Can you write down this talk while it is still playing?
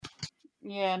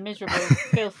Yeah, miserable,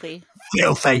 filthy.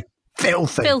 Filthy.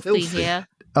 Filthy here.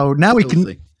 Oh, now we can.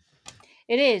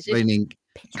 It is.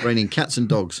 It's raining cats and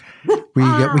dogs.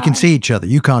 We can see each other.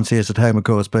 You can't see us at home, of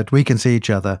course, but we can see each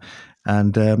other.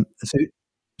 And so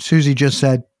Susie just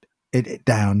said it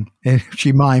down.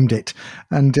 She mimed it.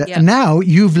 And now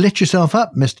you've lit yourself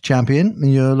up, Mr. Champion,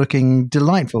 and you're looking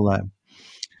delightful there.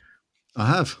 I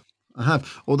have.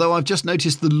 Although I've just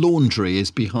noticed the laundry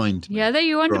is behind me. Yeah, they're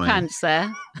your underpants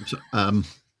there.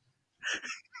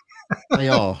 They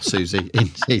are, Susie.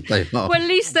 Indeed, they are. Well, at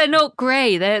least they're not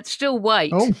grey. They're still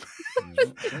white. Oh,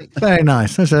 very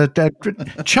nice. That's a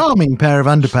charming pair of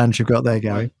underpants you've got there,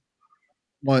 Gary.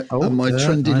 My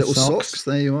trendy nice little socks.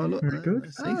 There you are. Look. Very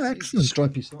good. See, Excellent.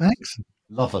 Stripy socks. Excellent.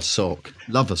 Love a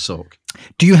sock.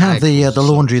 Do you have the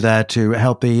laundry there to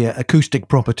help the acoustic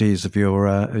properties of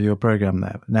your program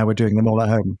there? Now we're doing them all at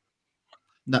home.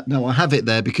 No, I have it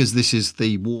there because this is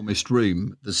the warmest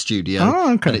room, the studio.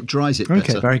 Oh, okay. And it dries it better.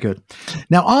 Okay, very good.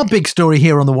 Now, our big story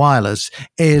here on The Wireless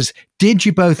is, did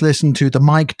you both listen to the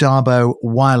Mike Darbo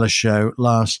Wireless show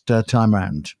last time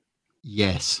round?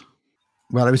 Yes.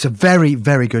 Well, it was a very,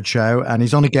 very good show, and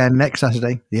he's on again next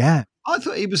Saturday. Yeah. I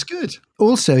thought he was good.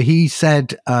 Also, he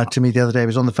said to me the other day, he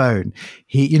was on the phone,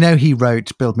 he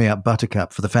wrote Build Me Up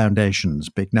Buttercup for the Foundations,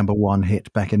 big number one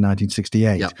hit back in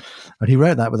 1968. Yep. And he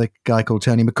wrote that with a guy called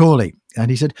Tony McCauley.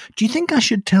 And he said, do you think I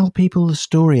should tell people the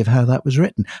story of how that was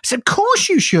written? I said, of course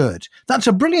you should. That's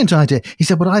a brilliant idea. He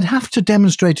said, well, I'd have to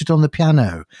demonstrate it on the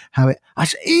piano. I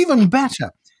said, even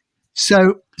better.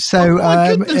 So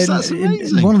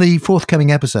in one of the forthcoming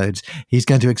episodes, he's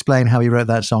going to explain how he wrote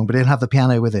that song, but he'll have the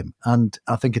piano with him, and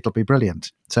I think it'll be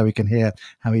brilliant. So we can hear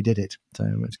how he did it. So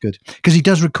it's good because he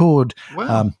does record.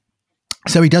 Wow.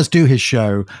 So he does do his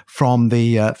show from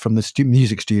the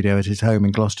music studio at his home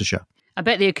in Gloucestershire. I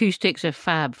bet the acoustics are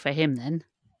fab for him then.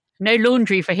 No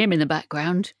laundry for him in the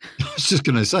background. I was just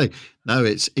going to say, no,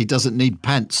 he doesn't need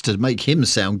pants to make him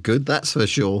sound good. That's for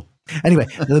sure. Anyway,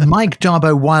 the Mike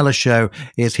Darbo Wireless show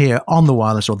is here on the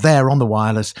Wireless, or there on the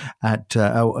Wireless at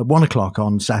 1:00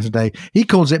 on Saturday. He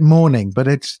calls it morning, but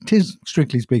it is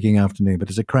strictly speaking afternoon. But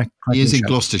it's a crack. He is in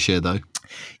Gloucestershire, though.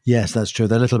 Yes, that's true.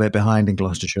 They're a little bit behind in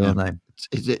Gloucestershire, aren't they?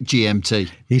 Is it GMT?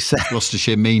 He said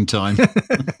Gloucestershire Mean Time.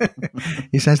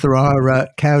 He says there are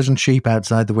cows and sheep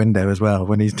outside the window as well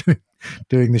when he's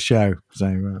doing the show.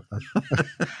 So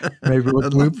maybe we'll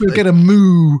get a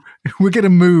moo. We'll get a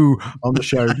moo on the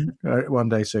show one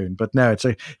day soon. But no, it's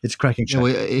a cracking show.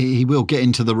 Yeah, he will get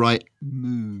into the right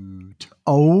mood.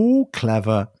 Oh,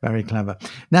 clever, very clever.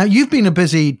 Now you've been a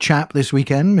busy chap this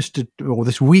weekend,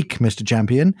 this week, Mr.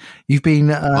 Champion. You've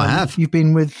been. I have. You've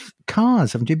been with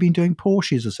cars, haven't you? Been doing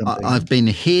Porsches or something? I've been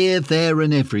here, there,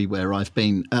 and everywhere. I've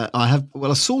been. I have.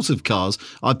 Well, a sort of cars.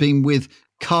 I've been with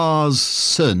Cars'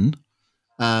 son.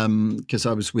 Because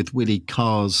I was with Willie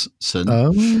Carson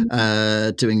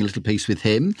doing a little piece with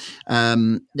him.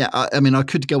 I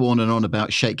could go on and on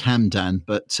about Sheikh Hamdan,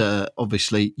 but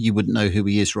obviously you wouldn't know who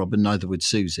he is, Rob, and neither would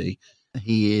Susie.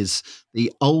 He is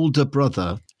the older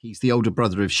brother. He's the older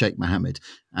brother of Sheikh Mohammed,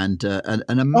 and a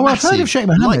massive. I've heard of Sheikh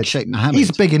Mohammed. Like Sheikh Mohammed.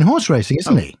 He's big in horse racing,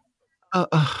 isn't he?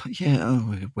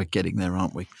 We're getting there,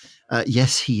 aren't we?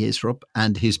 Yes, he is, Rob,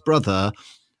 and his brother.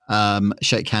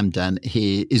 Sheikh Hamdan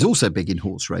here is also big in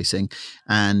horse racing,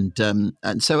 and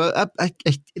so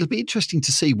it'll be interesting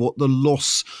to see what the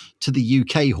loss to the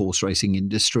UK horse racing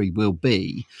industry will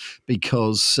be,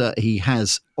 because he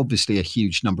has obviously a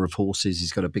huge number of horses.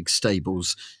 He's got a big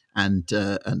stables and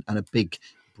a big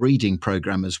breeding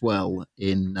program as well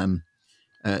in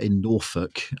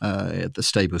Norfolk, at the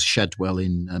stables Shadwell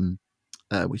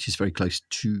which is very close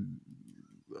to.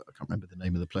 I can't remember the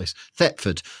name of the place.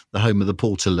 Thetford, the home of the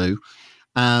Portaloo.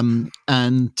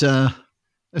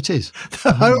 It is.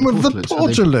 The home of the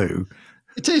Portaloo?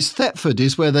 It is. Thetford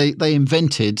is where they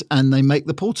invented and they make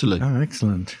the Portaloo. Oh,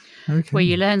 excellent. Okay. Where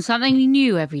you learn something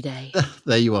new every day.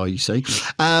 There you are, you see.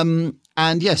 So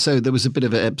there was a bit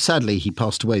of sadly, he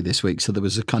passed away this week, so there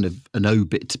was a kind of an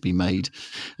obit to be made.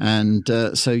 And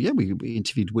we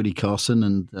interviewed Willie Carson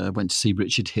and went to see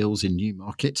Richard Hills in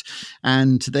Newmarket.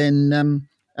 And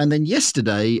then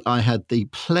yesterday, I had the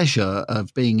pleasure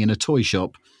of being in a toy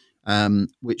shop,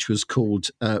 which was called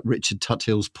Richard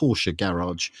Tuthill's Porsche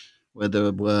Garage, where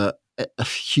there were a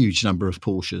huge number of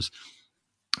Porsches,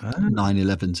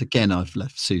 911s. Again, I've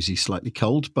left Susie slightly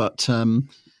cold, but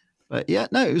yeah,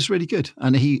 no, it was really good.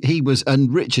 And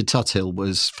and Richard Tuthill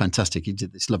was fantastic. He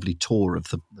did this lovely tour of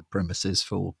the premises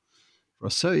for for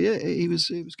us. So yeah, it was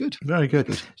good. Very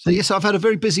good. So yes, I've had a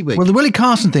very busy week. Well, the Willie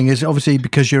Carson thing is obviously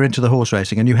because you're into the horse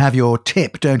racing and you have your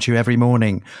tip, don't you? Every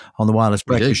morning on the Wireless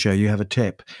Breakfast Show, you have a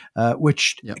tip,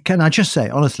 which can I just say,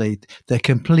 honestly, they're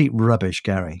complete rubbish,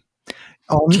 Gary.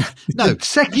 No,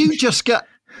 you just get.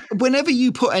 Whenever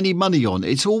you put any money on,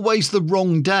 it's always the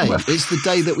wrong day. It's the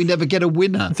day that we never get a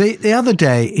winner. The other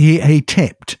day, he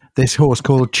tipped this horse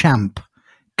called Champ.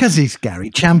 Because he's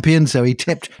Gary Champion, so he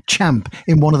tipped Champ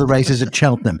in one of the races at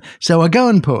Cheltenham. So I go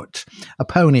and put a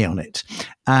pony on it,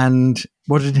 and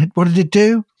what did it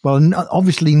do? Well,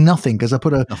 obviously nothing, because I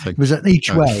put nothing. It was at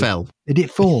each way. It fell. Did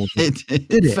it fall?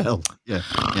 It fell. Yeah.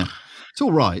 It's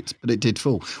all right, but it did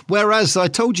fall. Whereas I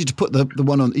told you to put the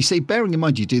one on. You see, bearing in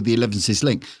mind you do the 11th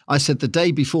link, I said the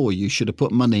day before you should have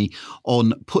put money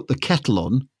on Put the Kettle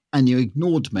On, and you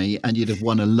ignored me, and you'd have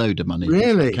won a load of money.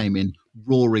 Really? I came in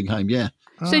roaring home. Yeah.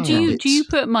 So do you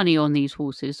put money on these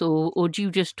horses, or do you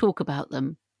just talk about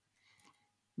them?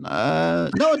 No,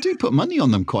 I do put money on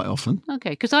them quite often.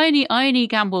 Okay, because I only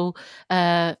gamble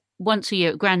once a year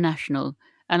at Grand National,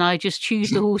 and I just choose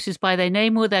the horses by their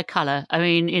name or their colour. I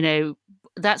mean,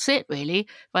 that's it really.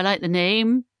 If I like the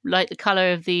name, like the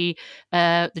colour of the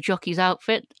jockey's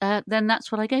outfit, then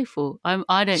that's what I go for.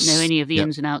 I don't know any of the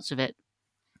ins and outs of it.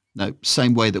 No,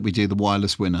 same way that we do the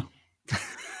wireless winner.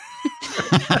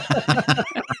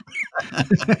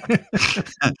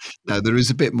 No, there is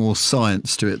a bit more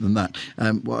science to it than that.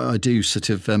 I do sort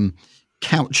of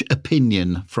couch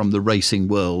opinion from the racing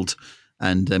world,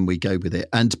 and then we go with it.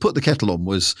 And Put the Kettle On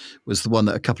was the one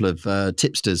that a couple of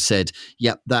tipsters said,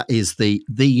 yep, that is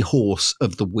the horse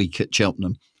of the week at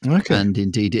Cheltenham. Okay. And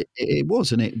indeed it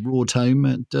was, and it roared home,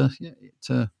 and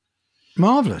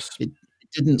marvellous. It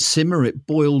didn't simmer; it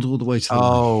boiled all the way to the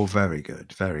line. Very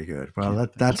good, very good. Well,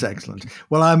 that's excellent.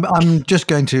 Well, I'm just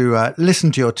going to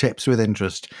listen to your tips with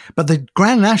interest. But the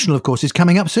Grand National, of course, is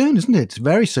coming up soon, isn't it? It's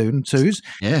very soon, Suze.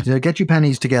 Yeah. So get your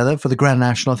pennies together for the Grand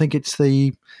National. I think it's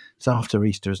after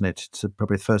Easter, isn't it? It's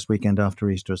probably the first weekend after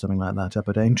Easter or something like that up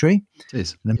at Aintree. It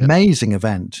is. An amazing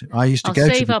event. I used to go to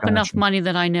the save up Grand enough National. money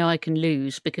that I know I can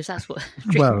lose, because that's what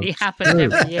really happens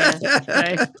every year.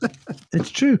 So, it's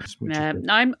true.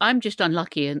 I'm just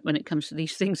unlucky when it comes to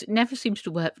these things. It never seems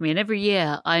to work for me. And every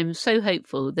year I'm so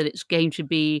hopeful that it's going to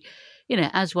be,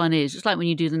 as one is. It's like when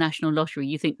you do the National Lottery,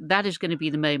 you think that is going to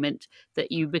be the moment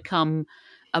that you become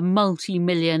a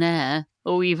multi-millionaire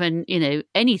or even,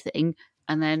 anything.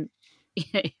 And then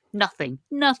nothing.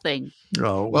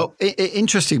 Oh well,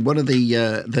 interesting. One of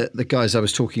the guys I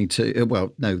was talking to,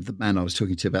 the man I was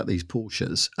talking to about these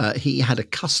Porsches, he had a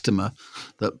customer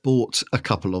that bought a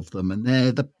couple of them, and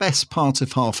they're the best part of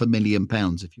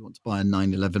 £500,000 if you want to buy a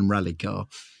 911 rally car.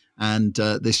 And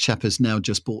this chap has now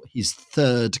just bought his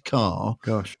third car.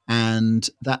 Gosh, and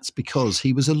that's because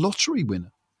he was a lottery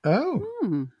winner.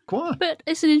 Oh, quite. But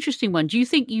it's an interesting one. Do you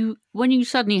think when you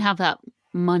suddenly have that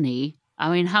money? I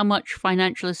mean, how much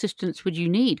financial assistance would you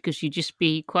need? Because you'd just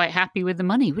be quite happy with the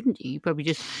money, wouldn't you? You probably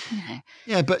just,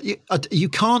 Yeah, but you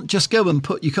can't just go and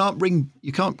you can't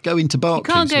go into Barclays.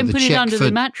 You can't go and put it under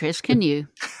the mattress, can you?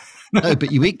 No,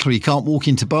 but you equally can't walk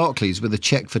into Barclays with a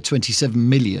cheque for 27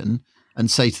 million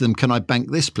and say to them, "Can I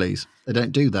bank this, please?" They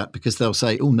don't do that, because they'll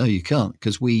say, "Oh no, you can't,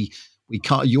 because we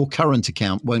can't. Your current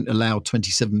account won't allow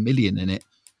 27 million in it."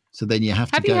 So then you have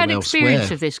to go elsewhere. Have you had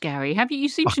experience of this, Gary? You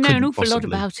seem to know an awful lot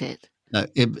about it. No,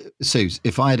 Suze,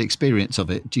 if I had experience of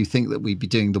it, do you think that we'd be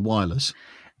doing the wireless?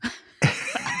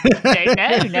 Don't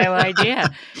know, no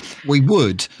idea. We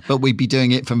would, but we'd be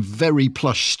doing it from very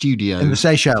plush studios in the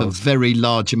Seychelles for very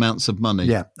large amounts of money.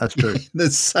 Yeah, that's true. The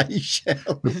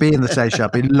Seychelles. We'd be in the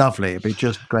Seychelles. It'd be lovely. It'd be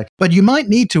just great. But you might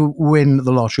need to win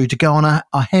the lottery to go on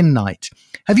a hen night.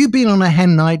 Have you been on a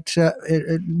hen night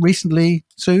recently,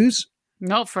 Suze?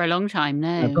 Not for a long time,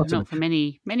 no. Not for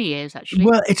many years, actually.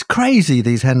 Well, it's crazy,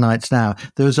 these hen nights now.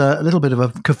 There was a little bit of a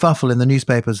kerfuffle in the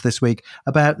newspapers this week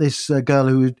about this girl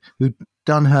who'd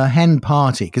done her hen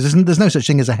party, because there's no such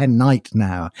thing as a hen night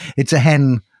now. It's a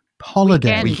hen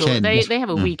holiday. Weekend. They have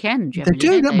a weekend, generally.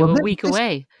 They do. A week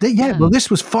away. Well,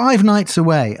 this was 5 nights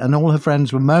away, and all her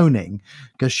friends were moaning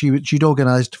because she'd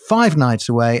organised 5 nights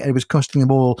away, and it was costing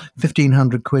them all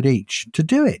 £1,500 each to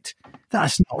do it.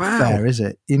 That's not fair, is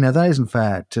it? That isn't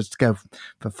fair to go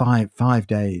for five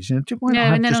days. And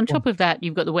then on top of that,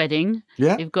 you've got the wedding.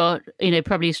 Yeah. You've got,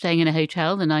 probably staying in a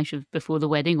hotel the night before the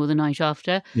wedding or the night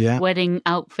after. Yeah. Wedding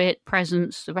outfit,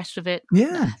 presents, the rest of it.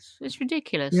 Yeah. It's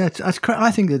ridiculous. Yeah,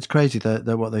 I think it's crazy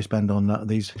that what they spend on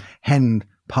these hen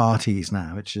parties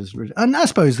now, which is, and I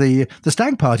suppose the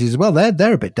stag parties as well.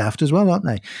 They're a bit daft as well, aren't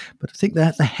they? But I think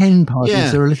that the hen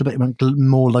parties are a little bit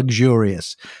more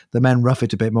luxurious. The men rough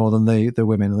it a bit more than the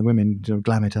women, and the women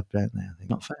glam it up, don't they? I think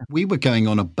not fair. We were going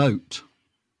on a boat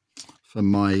for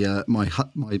my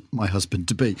husband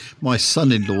to be, my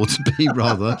son-in-law to be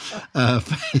rather,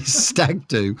 for his stag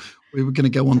do. We were going to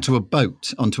go onto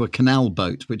a canal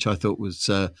boat, which I thought was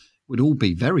would all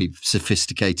be very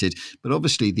sophisticated. But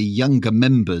obviously the younger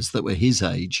members that were his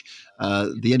age,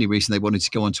 the only reason they wanted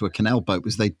to go onto a canal boat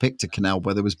was they'd picked a canal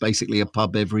where there was basically a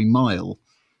pub every mile.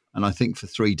 And I think for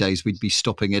 3 days we'd be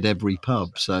stopping at every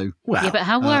pub. So yeah, but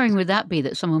how worrying would that be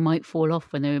that someone might fall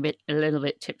off when they're a little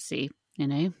bit tipsy? You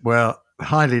know. Well,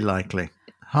 highly likely.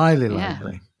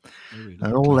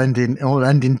 And all end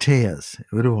in tears.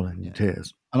 It would all end in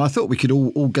tears. And I thought we could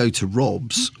all go to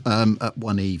Rob's at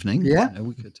one evening. Yeah,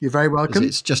 we could. You're very welcome.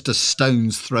 It's just a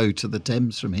stone's throw to the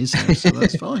Thames from his house, so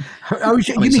that's fine.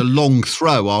 It's a long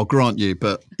throw, I'll grant you,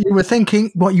 but you were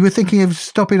thinking of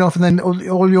stopping off and then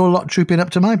all your lot trooping up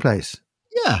to my place.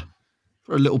 Yeah,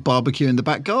 for a little barbecue in the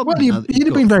back garden. Well, you'd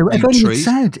have been very. If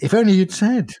only you'd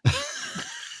said.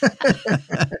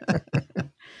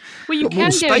 Well, you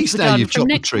can go into the garden from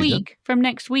next week. From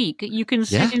next week, you can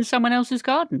sit in someone else's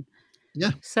garden.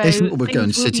 Yeah, so we're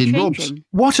going to sit in Rob's.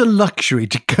 What a luxury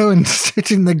to go and sit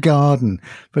in the garden,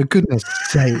 for goodness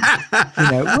sake.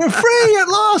 We're free at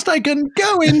last, I can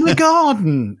go in the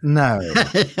garden. No.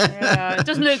 It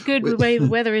doesn't look good with the way the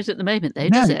weather is at the moment, though,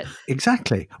 does it?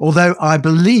 Exactly. Although I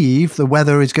believe the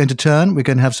weather is going to turn. We're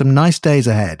going to have some nice days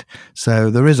ahead. So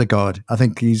there is a God. I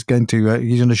think he's going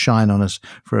to shine on us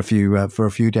for a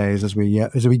few days as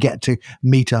we get to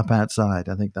meet up outside.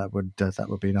 I think that would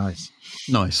be nice.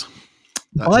 Nice.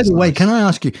 By the way, can I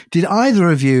ask you, did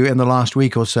either of you in the last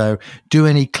week or so do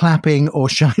any clapping or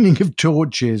shining of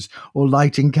torches or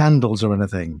lighting candles or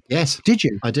anything? Yes. Did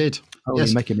you? I did. Oh, yes.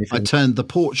 You're making me feel... I turned the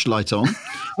porch light on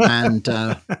and...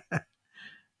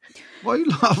 Why are you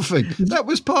laughing? That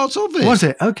was part of it. Was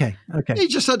it? Okay. He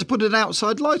just had to put an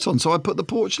outside light on, so I put the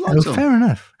porch light on. Fair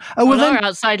enough. Our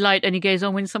outside light only goes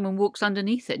on when someone walks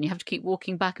underneath it, and you have to keep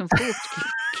walking back and forth to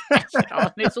keep it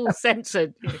on. It's all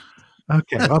censored.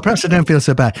 Okay, well, perhaps I don't feel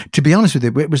so bad. To be honest with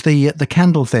you, it was the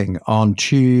candle thing on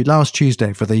last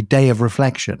Tuesday for the Day of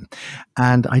Reflection.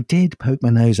 And I did poke my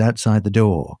nose outside the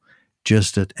door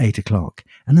just at 8:00,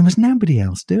 and there was nobody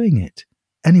else doing it.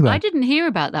 Anyway. I didn't hear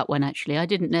about that one, actually. I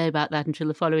didn't know about that until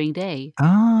the following day.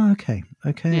 Ah, okay.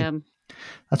 Yeah.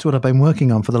 That's what I've been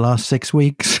working on for the last 6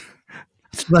 weeks.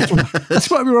 That's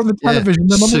why we were on the television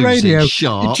and on the radio.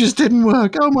 Sharp. It just didn't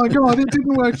work. Oh, my God, it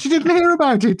didn't work. She didn't hear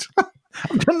about it.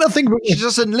 I've done nothing but... She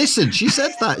doesn't listen. She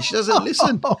said that. She doesn't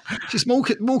listen. She's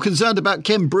more concerned about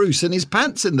Ken Bruce and his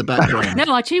pants in the background.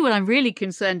 No, I tell you what I'm really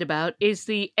concerned about is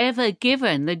the Ever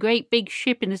Given, the great big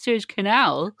ship in the Suez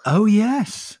Canal. Oh,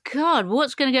 yes. God,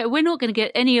 what's going to get... We're not going to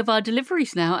get any of our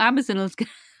deliveries now. Amazon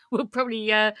will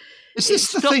probably is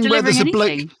this the thing where there's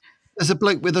a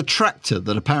bloke with a tractor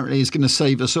that apparently is going to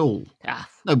save us all?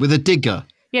 No, with a digger.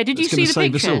 Yeah, did you see the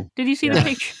picture? Did you see the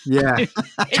picture? Yeah.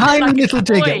 Tiny little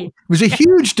digger. It was a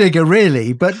huge digger,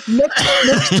 really, but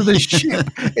next to the ship,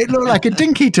 it looked like a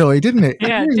dinky toy, didn't it?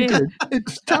 Yeah, it did.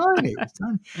 It's tiny.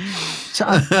 So,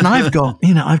 and I've got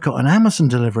an Amazon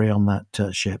delivery on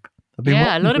that ship.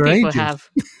 A lot of people have.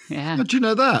 Yeah. How do you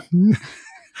know that?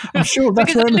 I'm sure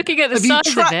that's because looking at the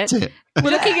size of it.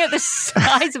 We're looking at the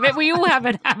size of it. We all have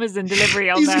an Amazon delivery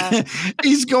on there.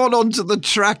 He's gone onto the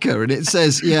tracker and it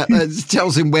says, it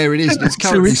tells him where it is. And it's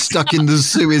currently stuck in the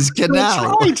Suez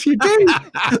Canal. That's right, you do.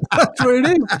 That's where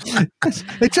it is.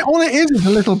 All it is a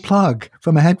little plug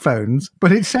for my headphones,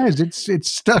 but it says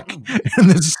it's stuck in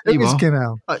the Suez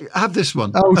Canal. Have this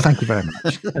one. Oh, thank you very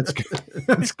much. That's good.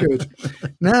 That's good.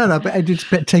 No, but it's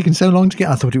taken so long to get.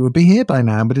 I thought it would be here by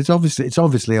now, but it's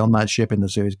obviously on that ship in the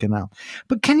Suez Canal.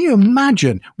 But can you imagine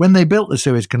when they built the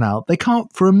Suez Canal, they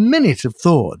can't for a minute have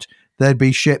thought there'd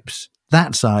be ships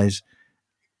that size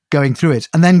going through it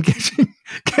and then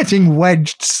getting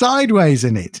wedged sideways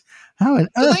in it. How on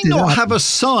earth do they not have a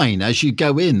sign as you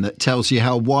go in that tells you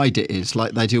how wide it is,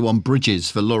 like they do on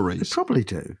bridges for lorries? They probably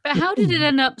do. But how did it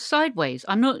end up sideways?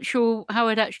 I'm not sure how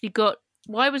it actually got.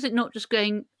 Why was it not just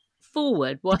going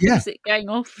forward? Why is it going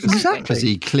off? Exactly. Because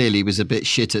he clearly was a bit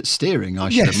shit at steering, I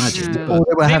should imagine. Yeah.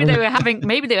 But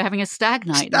Maybe they were having a stag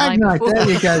night. Stag night, there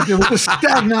you go. There was a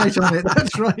stag night on it,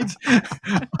 that's right.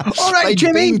 All right, they'd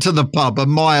Jimmy. been to the pub a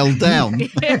mile down.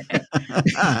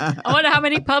 I wonder how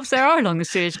many pubs there are along the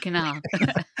Suez Canal.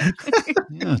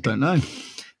 I don't know.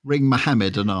 Ring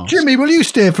Mohammed and ask. Jimmy, will you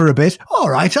steer for a bit? All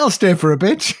right, I'll steer for a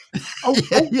bit.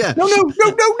 Yeah. No,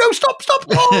 stop.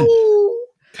 Oh.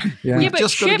 Yeah. We've but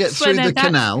just got to get ships, through when the they're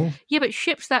canal. Yeah, but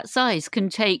ships that size can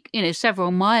take,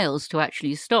 several miles to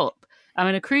actually stop. I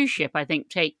mean, a cruise ship, I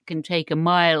think, can take a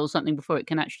mile or something before it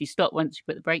can actually stop once you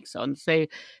put the brakes on. So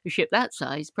a ship that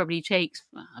size probably takes,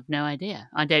 well, I've no idea.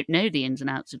 I don't know the ins and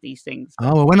outs of these things. But,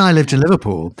 Oh, well, when I lived in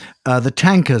Liverpool, the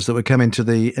tankers that would come into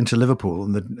Liverpool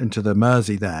and into the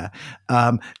Mersey there,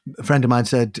 a friend of mine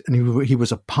said, and he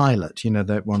was a pilot,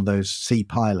 one of those sea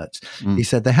pilots. He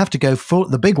said they have to go full.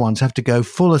 The big ones have to go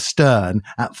full astern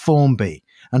at Formby,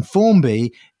 and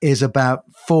Formby is about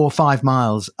 4 or 5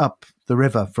 miles up the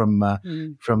river from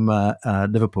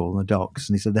Liverpool, the docks.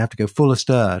 And he said they have to go full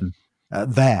astern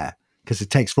there because it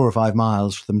takes 4 or 5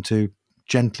 miles for them to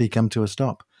gently come to a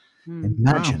stop.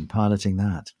 Imagine piloting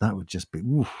that. That would just be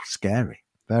scary,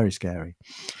 very scary.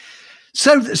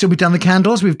 So we've done the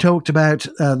candles. We've talked about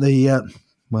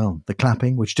the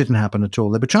clapping, which didn't happen at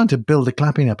all. They were trying to build the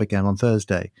clapping up again on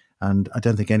Thursday, and I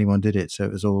don't think anyone did it, so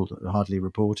it was all hardly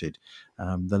reported.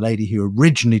 The lady who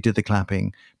originally did the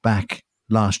clapping back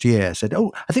last year said,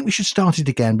 I think we should start it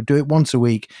again, but do it once a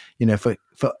week,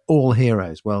 for all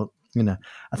heroes. Well,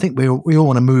 I think we all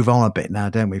want to move on a bit now,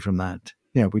 don't we, from that?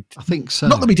 I think so.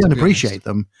 Not that we don't appreciate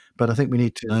them, but I think we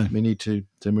need to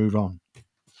move on.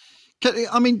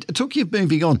 I mean, talking of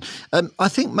moving on, I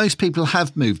think most people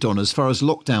have moved on as far as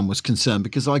lockdown was concerned,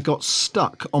 because I got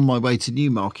stuck on my way to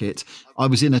Newmarket. I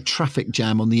was in a traffic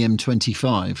jam on the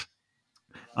M25,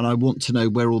 and I want to know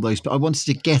where all those. But I wanted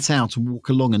to get out and walk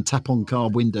along and tap on car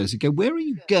windows and go, "Where are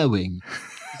you going?"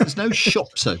 There's no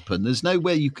shops open. There's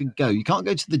nowhere you can go. You can't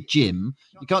go to the gym.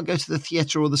 You can't go to the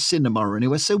theatre or the cinema or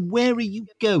anywhere. So where are you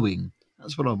going?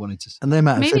 That's what I wanted to say.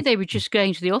 And maybe they were just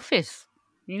going to the office.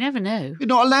 You never know. You're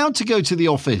not allowed to go to the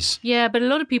office. Yeah, but a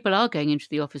lot of people are going into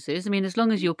the offices. I mean, as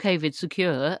long as you're COVID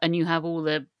secure and you have all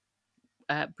the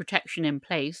protection in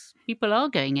place, people are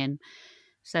going in.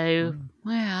 So,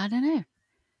 I don't know.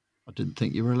 I didn't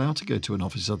think you were allowed to go to an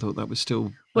office. I thought that was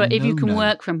still. Well, if you can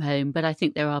work from home, but I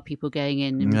think there are people going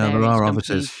in. Yeah, there are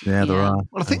offices. Yeah, there are.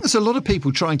 Well, I think there's a lot of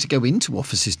people trying to go into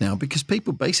offices now because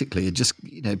people basically are just,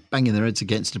 banging their heads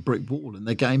against a brick wall and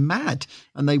they're going mad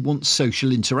and they want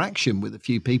social interaction with a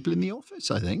few people in the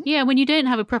office, I think. Yeah, when you don't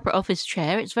have a proper office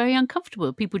chair, it's very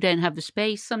uncomfortable. People don't have the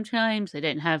space sometimes. They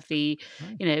don't have the,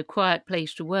 quiet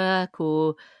place to work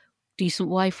or decent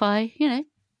Wi-Fi,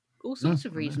 all sorts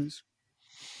of reasons.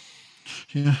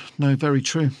 Yeah, no, very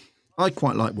true. I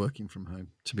quite like working from home,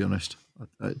 to be honest.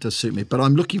 It does suit me. But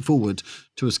I'm looking forward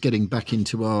to us getting back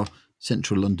into our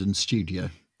central London studio.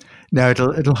 No,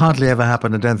 it'll hardly ever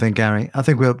happen, I don't think, Gary. I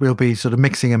think we'll be sort of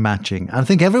mixing and matching. I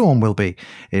think everyone will be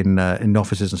in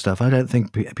offices and stuff. I don't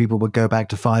think people will go back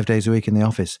to 5 days a week in the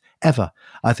office, ever.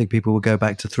 I think people will go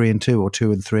back to 3 and 2 or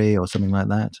 2 and 3 or something like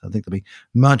that. I think there'll be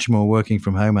much more working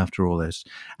from home after all this.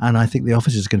 And I think the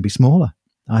office is going to be smaller.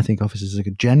 I think offices are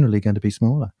generally going to be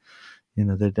smaller. They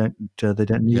don't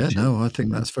need. Yeah, no, I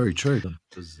think that's very true.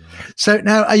 So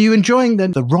now, are you enjoying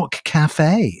the Rock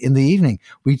Cafe in the evening?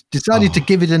 We decided to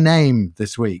give it a name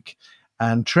this week,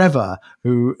 and Trevor,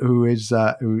 who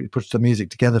puts the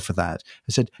music together for that,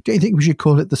 I said, "Do you think we should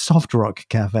call it the Soft Rock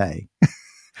Cafe?"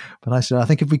 But I said, "I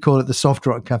think if we call it the Soft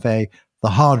Rock Cafe, the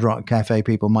Hard Rock Cafe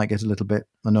people might get a little bit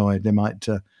annoyed. They might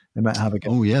have a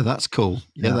go." Oh, yeah, that's cool.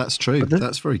 Yeah, that's true.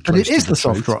 That's very close. But it is to the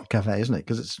Soft Rock Cafe, isn't it?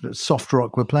 Because it's soft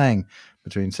rock we're playing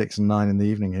between 6 and 9 in the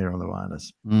evening here on the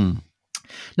wireless.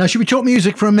 Now, should we talk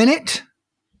music for a minute?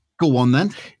 Go on,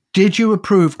 then. Did you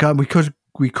approve?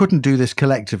 We couldn't do this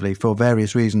collectively for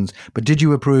various reasons, but did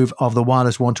you approve of the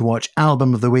Wireless Want to Watch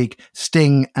album of the week,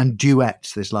 Sting and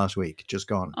Duets, this last week, just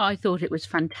gone? I thought it was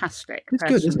fantastic. It's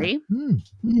personally. Good, isn't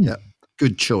it? Yeah,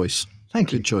 good choice.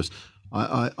 Thank you. Good choice.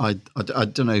 I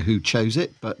don't know who chose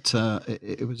it, but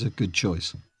it was a good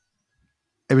choice.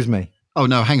 It was me. Oh,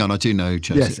 no, hang on. I do know who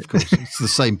chose it, of course. It's the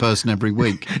same person every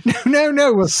week.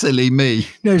 No. Well, silly me.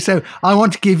 No, so I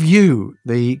want to give you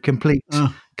the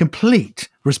complete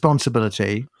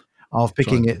responsibility of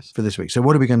picking it for this week. So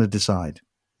what are we going to decide?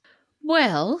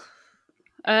 Well,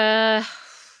 I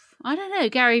don't know.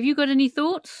 Gary, have you got any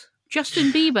thoughts?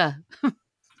 Justin Bieber.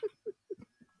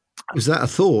 Was that a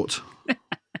thought?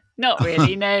 Not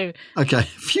really, no. Okay,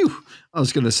 phew. I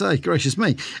was going to say, gracious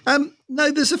me. No,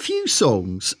 there's a few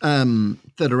songs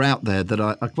that are out there that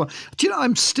I do you know,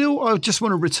 I just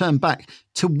want to return back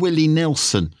to Willie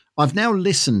Nelson. I've now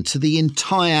listened to the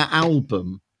entire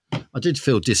album. I did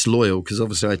feel disloyal because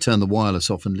obviously I turned the wireless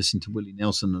off and listened to Willie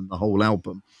Nelson and the whole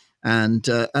album. And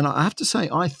I have to say,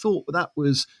 I thought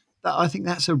I think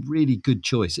that's a really good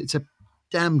choice. It's a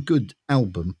damn good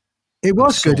album. It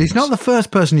was good. He's not the first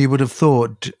person you would have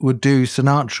thought would do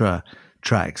Sinatra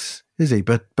tracks, is he?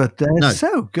 But they're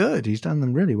so good. He's done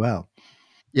them really well.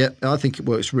 Yeah, I think it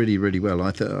works really, really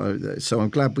well. So I'm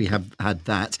glad we have had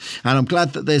that, and I'm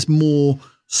glad that there's more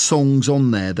songs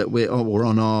on there that we're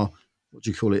on our, what do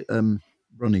you call it,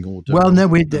 running order. Well, no,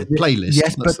 playlist.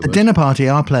 Yes, but the dinner party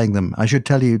are playing them. I should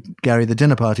tell you, Gary, the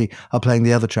dinner party are playing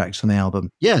the other tracks on the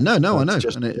album. Yeah, no, I know,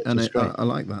 just, I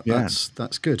like that. Yeah.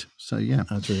 That's good. So yeah,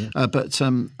 that's really but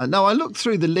no, I looked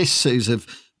through the list, Suze, of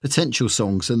potential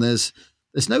songs, and there's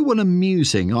no one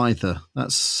amusing either.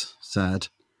 That's sad.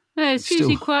 No,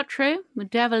 Suzi Quatro, The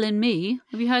Devil in Me.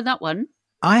 Have you heard that one?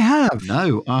 I have.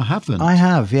 No, I haven't. I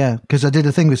have, yeah, because I did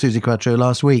a thing with Suzi Quatro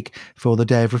last week for the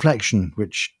Day of Reflection,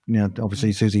 which,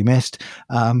 obviously Suzi missed,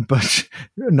 but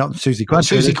not Suzi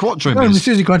Quatro. Suzi Quatro no, missed.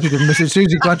 Suzi Quatro didn't miss it.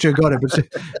 Suzi Quatro got it, but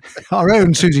our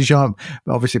own Suzi Sharp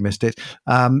obviously missed it.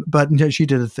 But she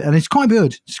did and it's quite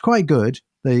good. It's quite good.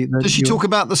 Does she talk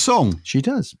about the song? She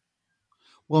does.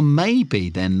 Well, maybe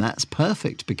then that's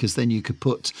perfect, because then you could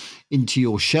put into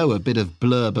your show a bit of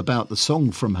blurb about the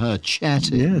song from her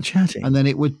chatting. Yeah, chatting. And then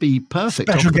it would be perfect.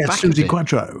 Special guest Suzi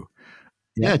Quatro.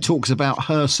 Yeah, talks about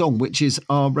her song, which is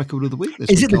our record of the week.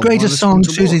 Is it the greatest song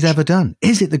Suzi's ever done?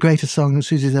 Is it the greatest song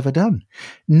Suzi's ever done?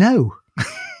 No.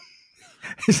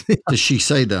 Does she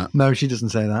say that? No, she doesn't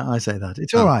say that. I say that.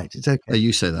 It's all right. It's okay. Oh,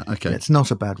 you say that. Okay. Yeah, it's not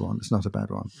a bad one.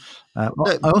 I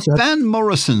Van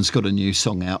Morrison's got a new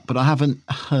song out, but I haven't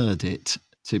heard it,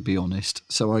 to be honest.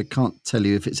 So I can't tell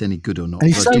you if it's any good or not.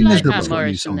 And he's so miserable. Van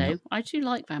Morrison, though. I do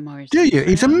like Van Morrison. Do you?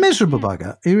 He's a miserable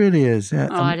bugger. He really is. Yeah.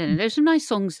 Oh, I don't know. There's some nice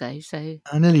songs, though. So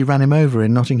I nearly ran him over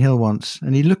in Notting Hill once,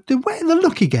 and the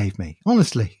look he gave me,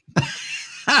 honestly.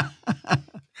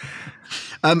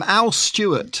 Al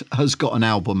Stewart has got an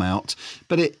album out,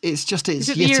 but it's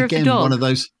yet again one of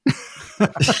those.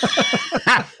 But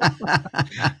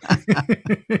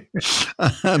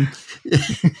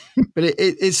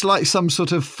it's like some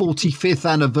sort of 45th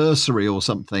anniversary or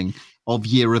something of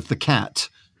Year of the Cat.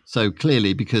 So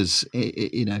clearly, because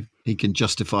he can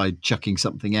justify chucking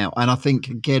something out, and I think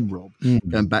again, Rob,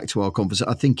 going back to our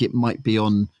conversation, I think it might be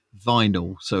on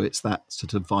vinyl, so it's that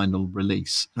sort of vinyl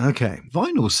release. Okay,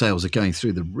 vinyl sales are going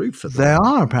through the roof. They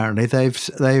are, apparently. They've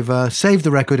saved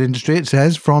the record industry, it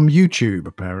says, from YouTube.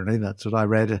 Apparently, that's what I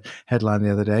read a headline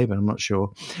the other day, but I'm not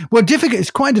sure. Well,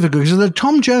 it's quite difficult because there's a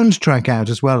Tom Jones track out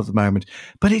as well at the moment,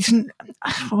 but it's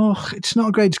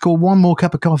not great. It's called One More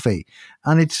Cup of Coffee,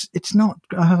 and it's not.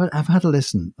 I've had a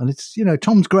listen, and it's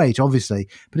Tom's great, obviously,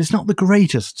 but it's not the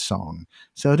greatest song.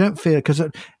 So I don't feel, because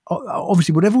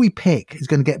obviously whatever we pick is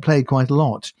going to get played quite a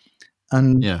lot.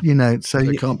 And, so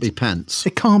it can't be pants.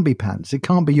 It can't be pants. It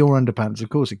can't be your underpants. Of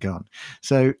course it can't.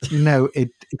 So, no,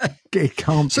 it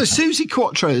can't be. So Suzi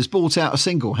Quatro has brought out a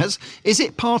single. Is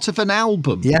it part of an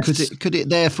album? Yes. Could it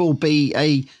therefore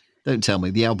be don't tell me,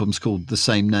 the album's called the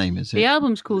same name, is it? The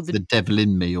album's called The Devil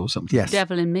in Me or something? Yes.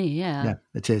 Devil in Me, yeah. Yeah,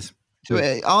 it is.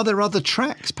 So, are there other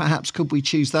tracks? Perhaps could we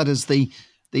choose that as the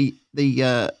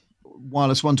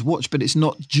wireless one to watch, but it's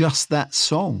not just that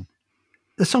song?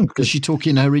 The song. Does she talk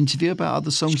in her interview about other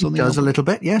songs on the album? She does a little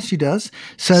bit. Yes, she does.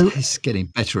 So it's getting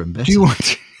better and better. Do you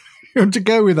want to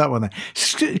go with that one then?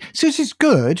 Susie's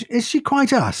good. Is she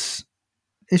quite us?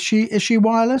 Is she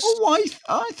wireless? Oh,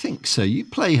 I think so. You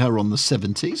play her on the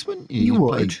 70s, wouldn't you?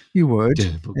 You would.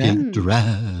 Devil Get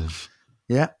Drive.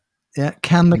 Yeah. Yeah.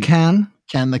 Can the Can.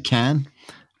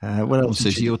 What else?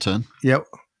 Susie, your turn. Yep.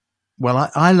 Well,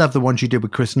 I love the one she did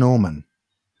with Chris Norman.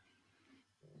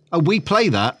 Oh, we play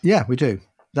that? Yeah, we do.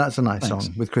 That's a nice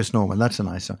song with Chris Norman. That's a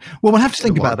nice song. Well, we'll have to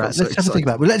think about that. Let's have a think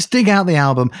about it. Well, let's dig out the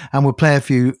album and we'll play a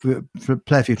few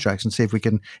tracks and see if we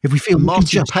feel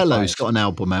Martin Pello's got an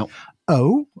album out.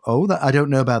 Oh, I don't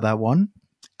know about that one.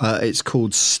 It's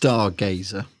called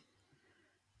Stargazer.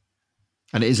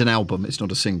 And it is an album. It's not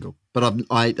a single. But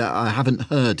I haven't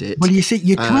heard it. Well, you see,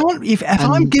 you can't. If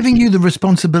I'm giving you the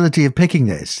responsibility of picking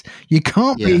this, you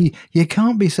can't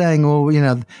be saying,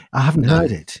 "Well, I haven't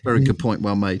heard it." Very good point.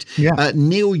 Well made. Yeah.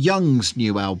 Neil Young's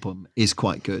new album is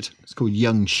quite good. It's called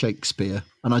Young Shakespeare,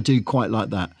 and I do quite like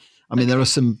that. I mean, there are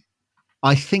some.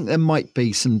 I think there might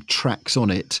be some tracks on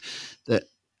it that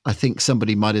I think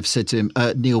somebody might have said to him,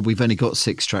 "Neil, we've only got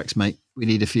 6 tracks, mate. We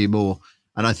need a few more."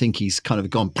 And I think he's kind of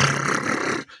gone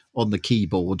on the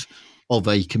keyboard of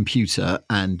a computer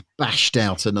and bashed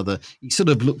out another. He sort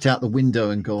of looked out the window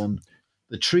and gone,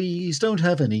 "The trees don't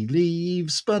have any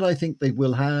leaves, but I think they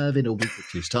will have in a week or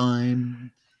two's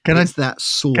time." Can I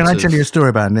tell you a story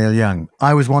about Neil Young?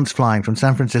 I was once flying from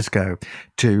San Francisco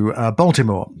to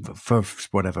Baltimore for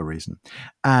whatever reason,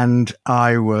 and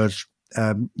I was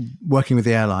working with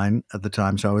the airline at the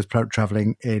time, so I was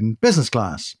traveling in business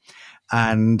class.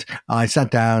 And I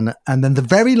sat down, and then the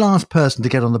very last person to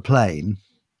get on the plane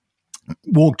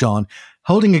walked on,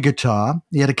 holding a guitar.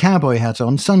 He had a cowboy hat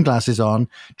on, sunglasses on,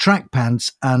 track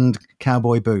pants, and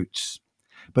cowboy boots.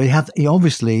 But he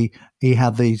obviously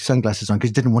had the sunglasses on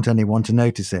because he didn't want anyone to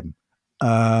notice him.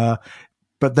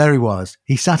 But there he was.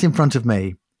 He sat in front of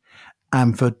me,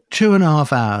 and for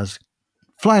 2.5 hours,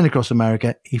 flying across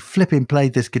America, he flipping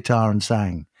played this guitar and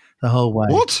sang the whole way.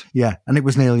 What? Yeah, and it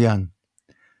was Neil Young.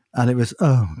 And it was,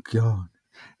 oh, God.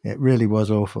 It really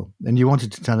was awful. And you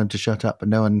wanted to tell him to shut up, but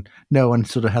no one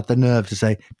sort of had the nerve to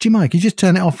say, "Gee, Mike, you just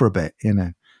turn it off for a bit,"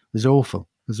 It was awful.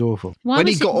 It was awful. When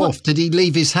he got off, did he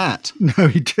leave his hat? No,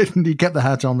 he didn't. He kept the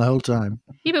hat on the whole time.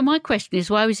 Yeah, but my question is,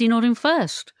 why was he not in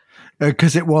first?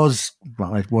 Because it was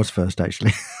first,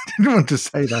 actually. I didn't want to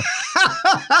say that.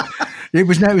 It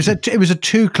was a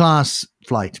 2-class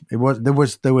flight. There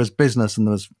was business and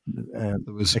there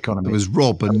was economy. There was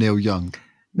Rob and Neil Young.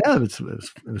 No, it was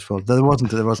full. There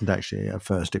wasn't actually at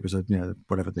first. It was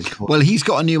whatever they call it. Well, he's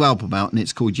got a new album out and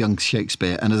it's called Young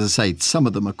Shakespeare. And as I say, some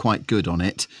of them are quite good on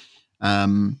it.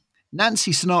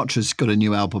 Nancy Sinatra's got a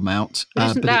new album out,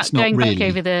 but it's not going really. Back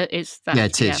over the, it's that, yeah,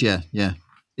 it is. Yeah.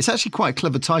 It's actually quite a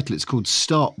clever title. It's called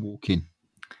Start Walking.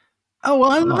 Oh,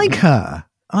 well, I like her.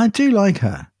 I do like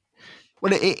her.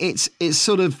 Well, it's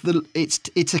sort of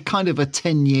it's a kind of a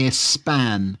 10-year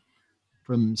span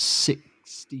from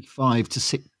 65 to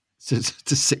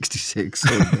 66.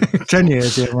 10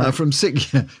 years, yeah. Right. From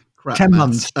 6. Crap 10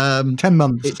 maths. months. 10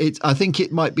 months. I think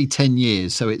it might be 10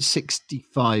 years. So it's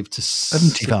 65 to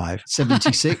 75.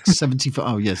 76, 75.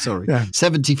 Oh, yeah, sorry. Yeah.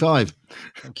 75.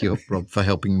 Thank you, Rob, for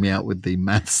helping me out with the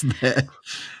maths there.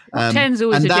 10's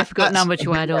always a difficult number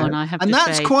to add on, I have to say. And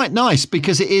that's quite nice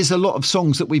because it is a lot of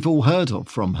songs that we've all heard of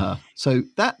from her. So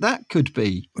that could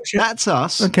be, that's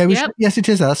us. Okay, yes, it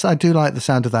is us. I do like the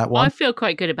sound of that one. I feel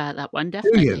quite good about that one,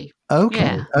 definitely. Do you?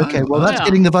 Okay, yeah. Okay. Well, that's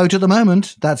getting the vote at the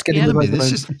moment. That's getting the vote at the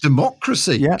moment. This is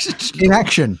democracy. Yeah, in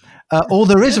action. Or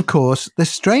there is, of course, this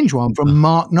strange one from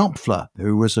Mark Knopfler,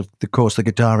 who was, of course, the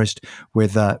guitarist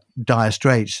with Dire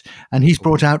Straits. And he's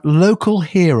brought out Local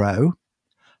Hero,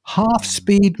 Half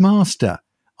Speed Master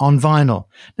on vinyl.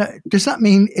 Now, does that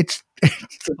mean it's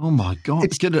oh my God!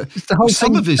 It's the whole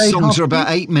some of his songs are about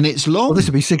 8 minutes long. Well, this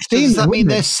would be 16. So does that mean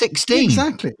they're 16?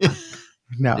 Exactly.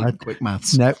 No, quick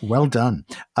maths. No, well done.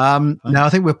 No, I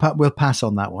think we'll pass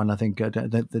on that one. I think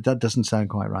that doesn't sound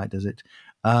quite right, does it?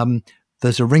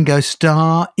 There's a Ringo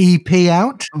Starr EP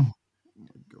out. Oh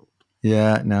my God.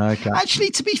 Yeah, no, okay.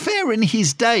 Actually, to be fair, in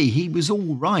his day, he was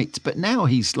all right, but now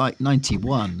he's like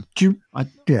 91. Do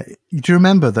you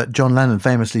remember that John Lennon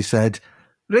famously said,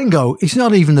 "Ringo, he's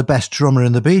not even the best drummer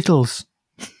in the Beatles."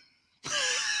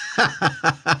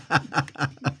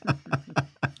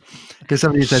 Because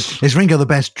somebody said, "Is Ringo the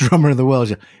best drummer in the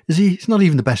world?" Is he? He's not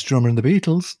even the best drummer in the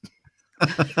Beatles.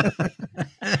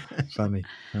 Funny.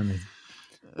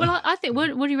 Well, I think, what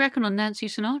do you reckon on Nancy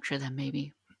Sinatra then,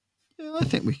 maybe? Yeah, I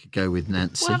think we could go with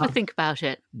Nancy. We'll have a think about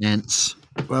it. Nance.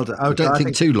 Well done. Don't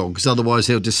think too long, because otherwise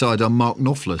he'll decide on Mark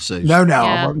Knopfler soon. No,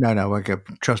 I won't go.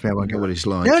 Trust me, I won't go. What he's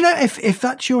like. No, if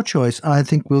that's your choice, I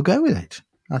think we'll go with it.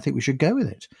 I think we should go with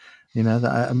it.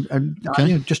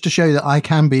 Just to show you that I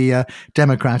can be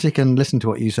democratic and listen to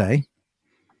what you say.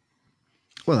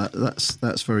 Well,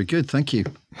 that's very good. Thank you,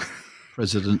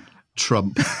 President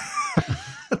Trump.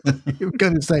 You're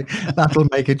going to say that'll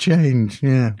make a change,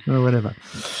 yeah, or whatever.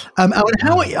 I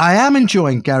am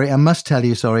enjoying, Gary. I must tell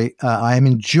you, I am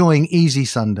enjoying Easy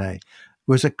Sunday. It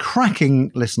was a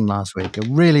cracking listen last week. I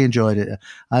really enjoyed it.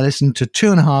 I listened to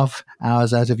 2.5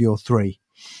 hours out of your 3.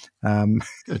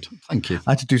 Good, thank you.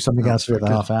 I had to do something else for the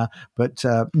half hour, but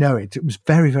no, it was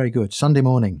very, very good. Sunday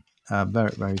morning,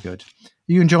 very, very good. Are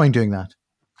you enjoying doing that?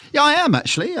 Yeah, I am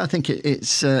actually. I think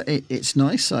it's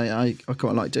nice. I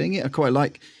quite like doing it. I quite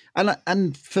like,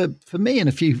 and for me and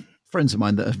a few friends of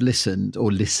mine that have listened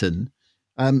or listen,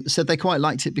 said they quite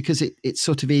liked it because it is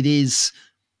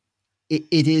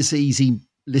easy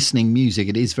listening music.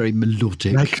 It is very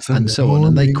melodic and so on,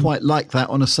 and they quite like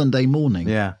that on a Sunday morning.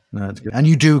 Yeah, no, that's good. And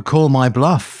you do Call My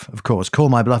Bluff, of course. Call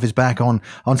My Bluff is back on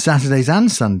Saturdays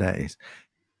and Sundays.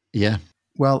 Yeah.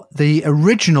 Well, the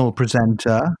original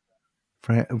presenter,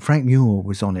 Frank Muir,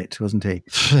 was on it, wasn't he?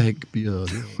 Frank Muir.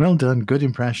 Well done. Good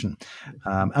impression.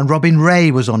 And Robin Ray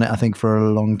was on it, I think, for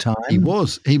a long time. He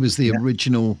was the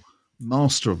original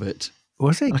master of it.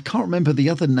 Was he? I can't remember the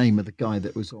other name of the guy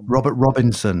that was on. Robert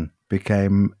Robinson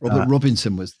became... Robert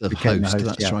Robinson was the host.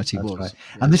 That's right, he was. Right.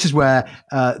 Yeah. And this is where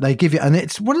they give you... And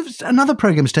it's another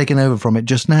program's taken over from it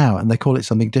just now, and they call it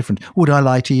something different. Would I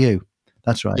Lie to You?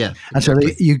 That's right. Yeah, and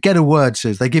exactly. So you get a word,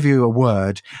 Suze. They give you a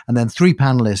word, and then 3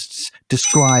 panelists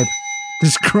describe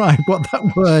describe what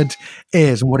that word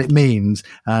is and what it means.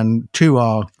 And 2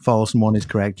 are false and 1 is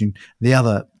correct. And the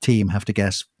other team have to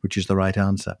guess which is the right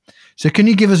answer. So can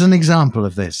you give us an example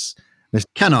of this?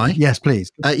 Can I? Yes,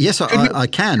 please. Yes, I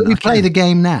can. Can we play the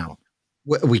game now?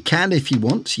 We can if you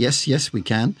want. Yes, we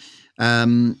can.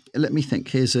 Let me think.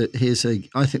 Here's a.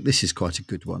 I think this is quite a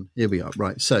good one. Here we are.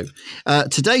 Right. So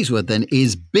today's word then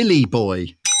is Billy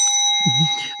Boy.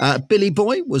 Billy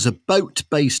Boy was a boat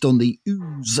based on the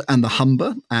Ouse and the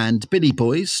Humber, and Billy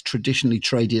Boys traditionally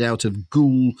traded out of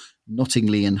Goole,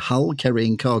 Nottingley and Hull,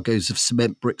 carrying cargoes of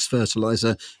cement, bricks,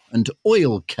 fertiliser and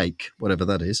oil cake, whatever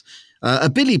that is. A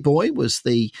Billy Boy was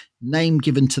the name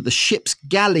given to the ship's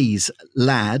galleys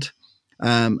lad,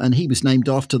 and he was named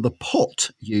after the pot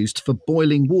used for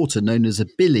boiling water known as a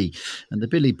billy. And the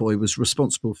Billy Boy was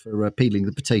responsible for peeling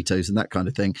the potatoes and that kind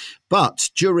of thing.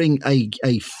 But during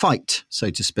a fight,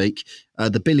 so to speak,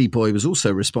 the Billy Boy was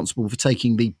also responsible for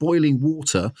taking the boiling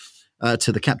water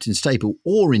to the captain's table,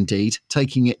 or indeed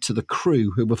taking it to the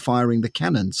crew who were firing the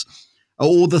cannons.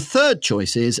 Or the third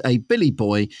choice is a Billy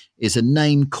Boy is a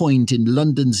name coined in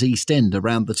London's East End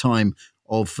around the time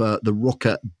of the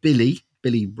rocker Billy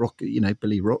Rock,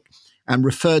 Billy Rock, and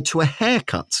referred to a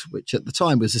haircut, which at the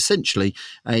time was essentially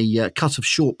a cut of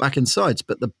short back and sides,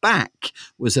 but the back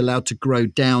was allowed to grow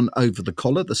down over the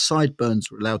collar, the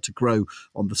sideburns were allowed to grow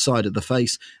on the side of the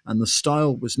face, and the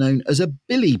style was known as a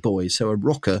Billy Boy. So a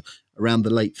rocker around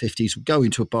the late 50s would go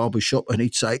into a barber shop and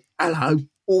he'd say, "Hello,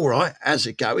 all right, how's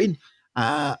it going?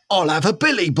 I'll have a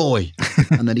Billy Boy."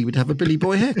 And then he would have a Billy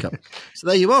Boy haircut. So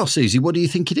there you are, Susie. What do you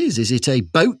think it is? Is it a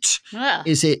boat? Yeah.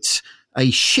 Is it a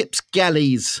ship's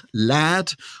galleys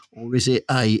lad, or is it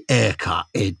a haircut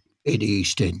in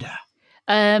East End?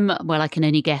 Well, I can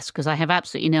only guess because I have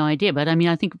absolutely no idea. But I mean,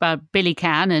 I think about Billy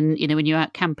Can, and when you're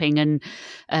out camping, and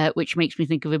which makes me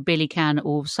think of a Billy Can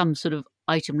or some sort of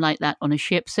item like that on a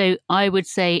ship. So I would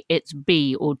say it's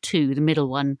B or 2, the middle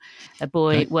one, a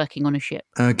boy working on a ship.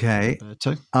 Okay,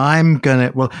 I'm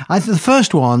gonna. Well, the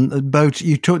first one, the boat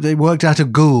you took, they worked out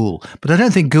of Goole, but I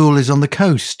don't think Goole is on the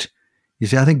coast. You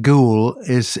see, I think Goole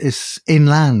is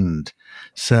inland.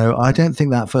 So I don't think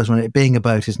that first one, it being a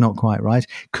boat, is not quite right.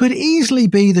 Could easily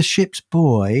be the ship's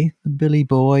boy, the Billy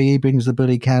Boy. He brings the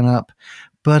Billy Can up.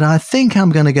 But I think I'm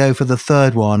going to go for the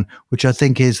third one, which I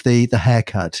think is the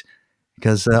haircut.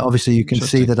 Because obviously you can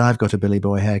see that I've got a Billy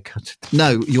Boy haircut.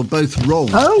 No, you're both wrong.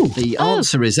 The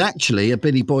answer is actually a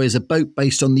Billy Boy is a boat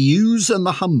based on the Ouse and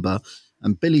the Humber.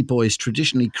 And Billy Boys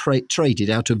traditionally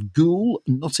traded out of Goole,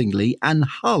 Nottingley and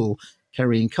Hull,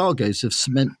 carrying cargoes of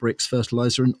cement, bricks,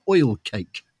 fertiliser and oil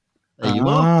cake. There you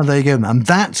are. There you go. And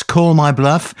that's Call My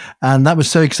Bluff. And that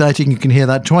was so exciting. You can hear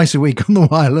that twice a week on the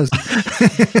wireless.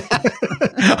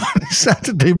 On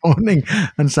Saturday morning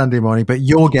and Sunday morning. But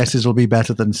your guesses will be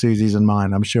better than Susie's and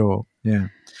mine, I'm sure. Yeah.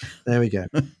 There we go.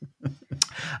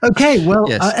 Okay. Well,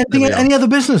 Yes, any other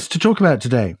business to talk about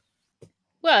today?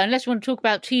 Well, unless you want to talk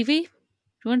about TV. Do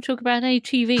you want to talk about any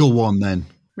TV? Go on then.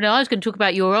 No, I was going to talk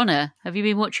about Your Honour. Have you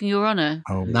been watching Your Honour?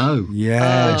 Oh, no.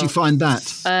 Yeah. Where did you find that?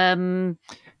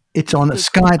 It's on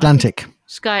Sky Atlantic.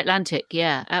 Sky Atlantic,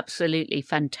 yeah, absolutely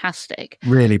fantastic.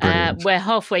 Really brilliant. We're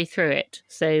halfway through it,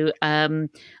 so I'm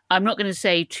not going to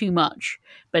say too much,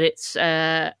 but it's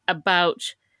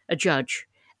about a judge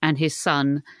and his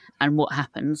son and what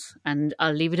happens, and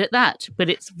I'll leave it at that. But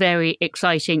it's very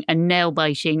exciting and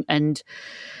nail-biting, and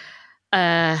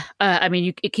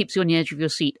it keeps you on the edge of your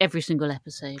seat every single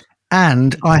episode.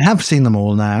 And I have seen them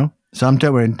all now. So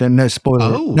don't worry, no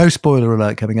spoiler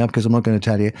alert coming up, because I'm not going to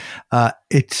tell you.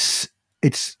 It's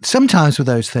sometimes with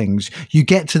those things, you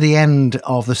get to the end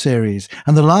of the series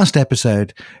and the last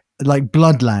episode, like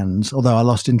Bloodlands, although I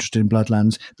lost interest in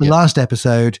Bloodlands, the last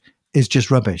episode is just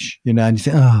rubbish, and you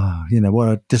think, what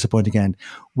a disappointing end.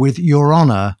 With Your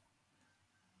Honour,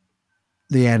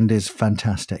 the end is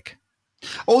fantastic.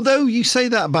 Although you say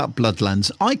that about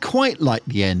Bloodlands, I quite like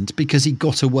the end because he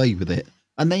got away with it.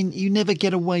 And then you never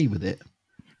get away with it.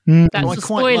 That's a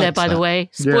spoiler, by the way.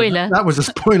 Spoiler. Yeah, that was a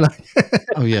spoiler.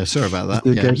 Oh, yeah. Sorry about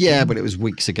that. Yeah, but it was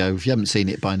weeks ago. If you haven't seen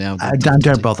it by now,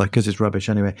 don't bother, because it's rubbish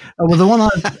anyway. Well, the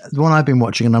one I've been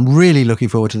watching, and I'm really looking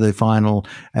forward to the final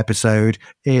episode,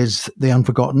 is The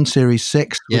Unforgotten, Series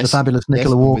 6, with the fabulous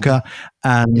Nicola Walker.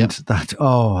 And that's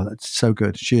so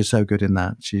good. She is so good in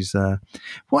that. She's,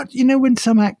 when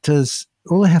some actors,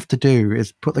 all they have to do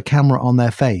is put the camera on their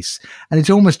face, and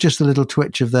it's almost just a little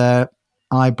twitch of their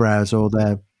eyebrows or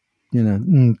their,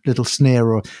 little sneer,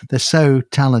 or they're so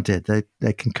talented.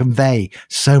 They can convey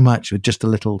so much with just a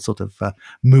little sort of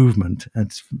movement.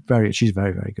 She's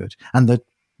very, very good. And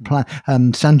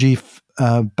Sanjeev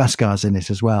Bhaskar's in it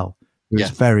as well. who's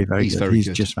very, very he's good. very He's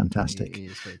good. just fantastic. He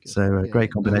is very good. So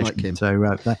great combination. I like him.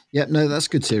 So that's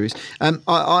good series.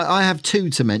 I have two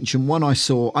to mention. One I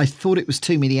thought it was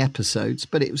too many episodes,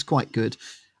 but it was quite good.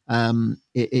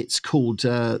 It's called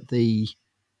the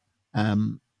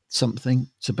something.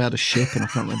 It's about a ship, and I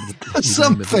can't remember the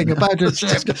something name of it about a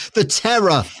ship. The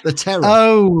Terror.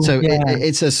 Oh, so yeah.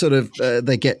 it's a sort of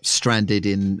they get stranded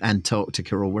in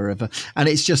Antarctica or wherever, and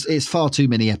it's far too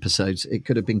many episodes. It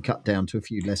could have been cut down to a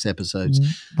few less episodes.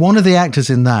 One of the actors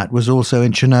in that was also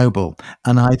in Chernobyl,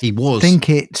 and I think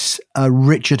it's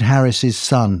Richard Harris's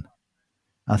son.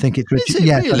 I think it's Richard.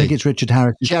 Yeah, really? I think it's Richard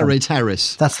Harris. Jared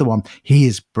Harris. That's the one. He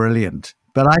is brilliant.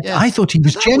 But I thought he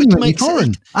was genuinely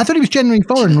foreign. I thought he was genuinely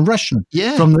foreign, Russian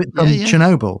from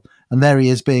Chernobyl. And there he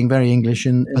is being very English.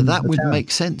 But that would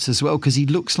make sense as well, because he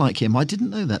looks like him. I didn't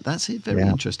know that. That's it. Very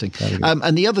interesting.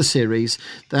 And the other series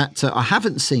that I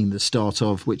haven't seen the start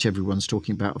of, which everyone's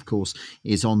talking about, of course,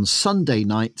 is on Sunday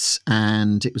nights.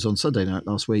 And it was on Sunday night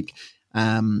last week.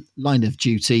 Line of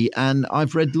Duty. And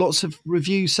I've read lots of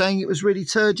reviews saying it was really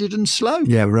turgid and slow.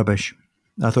 Yeah, rubbish.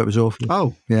 I thought it was awful.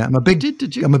 Oh, yeah. I'm a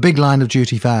big Line of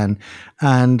Duty fan,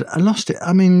 and I lost it.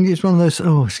 I mean, it's one of those.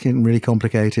 Oh, it's getting really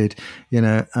complicated,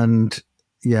 and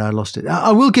yeah, I lost it.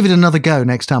 I will give it another go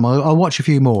next time. I'll watch a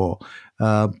few more,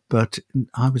 but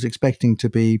I was expecting to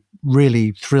be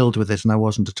really thrilled with this, and I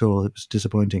wasn't at all. It was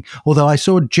disappointing. Although I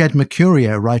saw Jed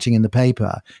Mercurio writing in the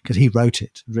paper, because he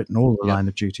written all the Line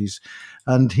of Duties,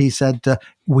 and he said,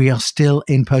 we are still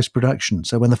in post-production.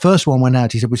 So when the first one went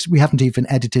out, he said, we haven't even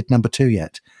edited number 2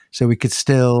 yet. So we could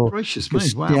still... Gracious me,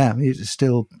 wow. Yeah,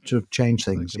 still sort of change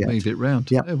things. Move it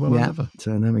round. Yeah, whatever.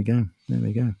 So there we go.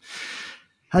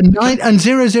 And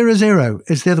 000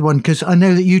 is the other one, because I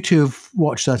know that you two have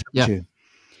watched that, haven't you?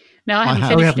 No, I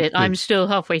haven't finished it. I'm still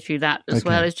halfway through that as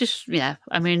well. It's just,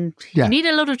 I mean, you need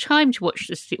a lot of time to watch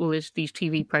these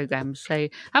TV programs. So I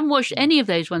haven't watched any of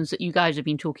those ones that you guys have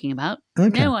been talking about.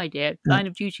 Okay. No idea. Line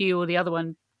of Duty or the other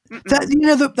one. That's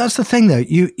the thing, though.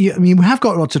 I mean, we have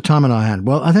got lots of time on our hand.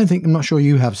 Well, I'm not sure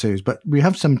you have, Suze, but we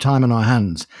have some time on our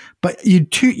hands. But you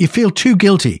feel too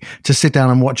guilty to sit down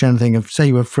and watch anything. Say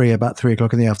you were free about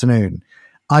 3:00 in the afternoon.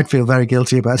 I'd feel very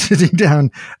guilty about sitting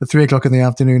down at 3:00 in the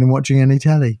afternoon and watching any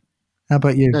telly. How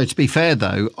about you? No, to be fair,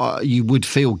 though, you would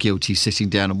feel guilty sitting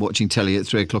down and watching telly at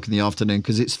 3:00 in the afternoon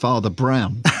because it's Father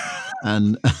Brown.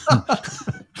 And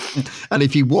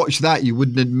if you watch that, you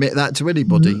wouldn't admit that to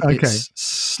anybody. Okay. It's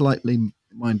slightly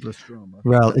mindless drama.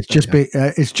 Well, it's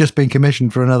just been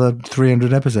commissioned for another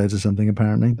 300 episodes or something,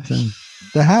 apparently. So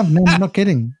they have. No, I'm not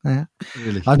kidding.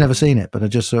 Really? I've never seen it, but I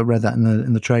just read that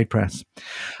in the trade press.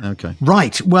 Okay.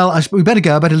 Right. Well, we better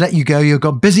go. I better let you go. You've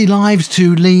got busy lives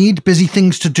to lead, busy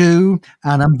things to do,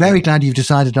 and I'm very glad you've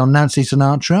decided on Nancy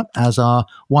Sinatra as our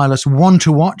wireless one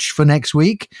to watch for next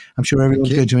week. I'm sure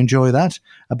everyone's going to enjoy that.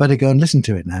 I better go and listen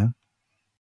to it now.